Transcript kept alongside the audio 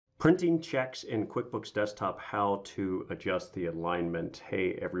Printing checks in QuickBooks Desktop, how to adjust the alignment.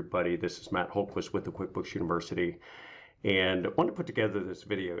 Hey everybody, this is Matt Holtquist with the QuickBooks University, and I want to put together this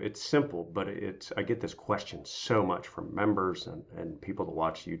video. It's simple, but I get this question so much from members and people that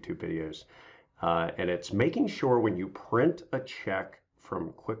watch YouTube videos, and it's making sure when you print a check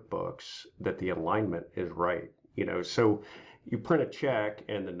from QuickBooks that the alignment is right. So you print a check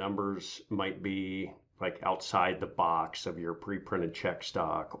and the numbers might be like outside the box of your pre-printed check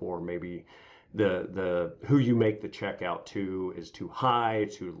stock, or maybe the who you make the check out to is too high,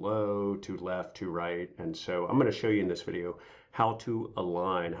 too low, too left, too right. And so I'm going to show you in this video how to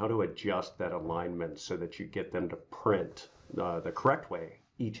align, how to adjust that alignment so that you get them to print the correct way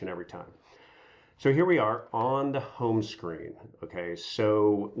each and every time. So here we are on the home screen. Okay,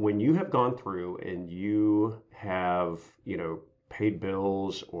 so when you have gone through and you have, paid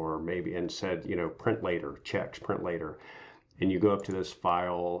bills, or maybe and said, print later, checks, print later, and you go up to this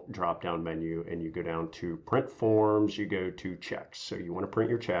file drop down menu and you go down to print forms, you go to checks. So you want to print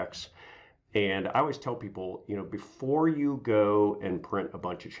your checks. And I always tell people, before you go and print a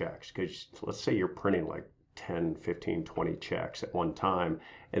bunch of checks, because let's say you're printing like 10, 15, 20 checks at one time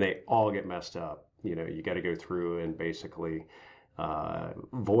and they all get messed up. You got to go through and basically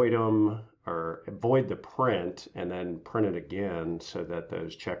void them, or void the print and then print it again so that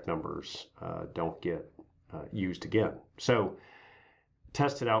those check numbers don't get used again. So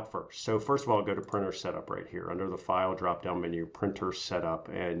test it out first. So first of all, go to printer setup right here under the file drop down menu, printer setup,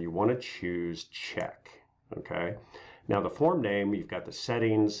 and you want to choose check. Okay. Now the form name, you've got the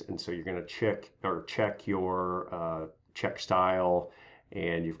settings, and so you're going to check your check style,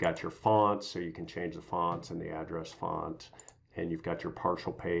 and you've got your fonts, so you can change the fonts and the address font. And you've got your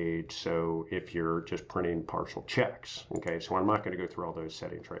partial page, so if you're just printing partial checks. Okay, so I'm not going to go through all those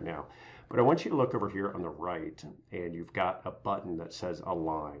settings right now, but I want you to look over here on the right, and you've got a button that says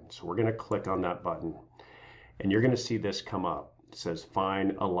Align. So we're going to click on that button, and you're going to see this come up. It says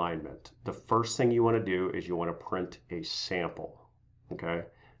Find Alignment. The first thing you want to do is you want to print a sample. Okay,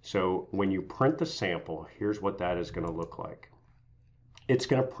 so when you print the sample, here's what that is going to look like. It's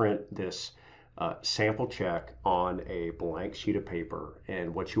going to print this sample check on a blank sheet of paper,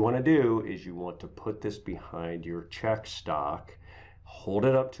 and what you want to do is you want to put this behind your check stock, hold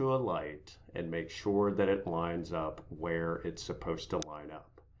it up to a light, and make sure that it lines up where it's supposed to line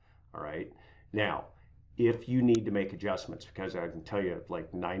up. All right, now if you need to make adjustments, because I can tell you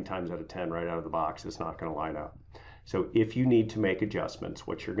like 9 times out of 10 right out of the box it's not going to line up. So if you need to make adjustments,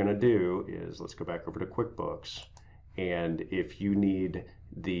 what you're going to do is, let's go back over to QuickBooks, and if you need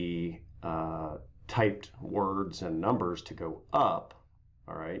the typed words and numbers to go up,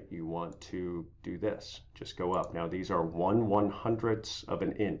 all right, you want to do this, just go up. Now these are 1/100ths of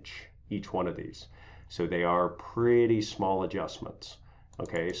an inch, each one of these, so they are pretty small adjustments.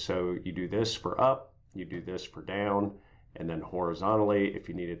 Okay, so you do this for up, you do this for down, and then horizontally, if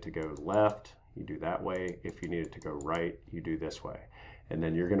you need it to go left, you do that way. If you need it to go right, you do this way. And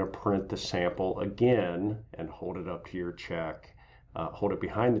then you're going to print the sample again and hold it up to your check. Hold it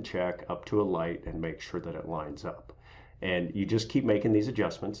behind the check up to a light and make sure that it lines up. And you just keep making these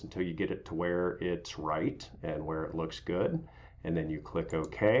adjustments until you get it to where it's right and where it looks good. And then you click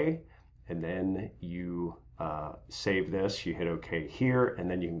OK, and then you save this. You hit OK here,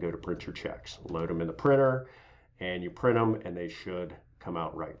 and then you can go to print your checks. Load them in the printer, and you print them, and they should come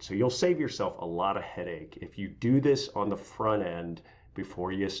out right. So you'll save yourself a lot of headache if you do this on the front end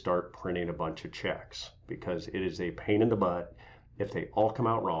before you start printing a bunch of checks, because it is a pain in the butt if they all come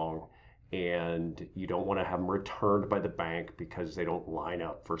out wrong, and you don't want to have them returned by the bank because they don't line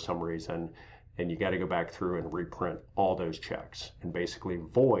up for some reason, and you got to go back through and reprint all those checks and basically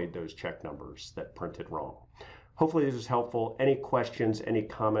void those check numbers that printed wrong. Hopefully this is helpful. Any questions, any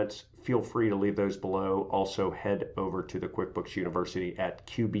comments, feel free to leave those below. Also head over to the QuickBooks University at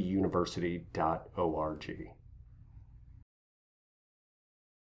qbuniversity.org.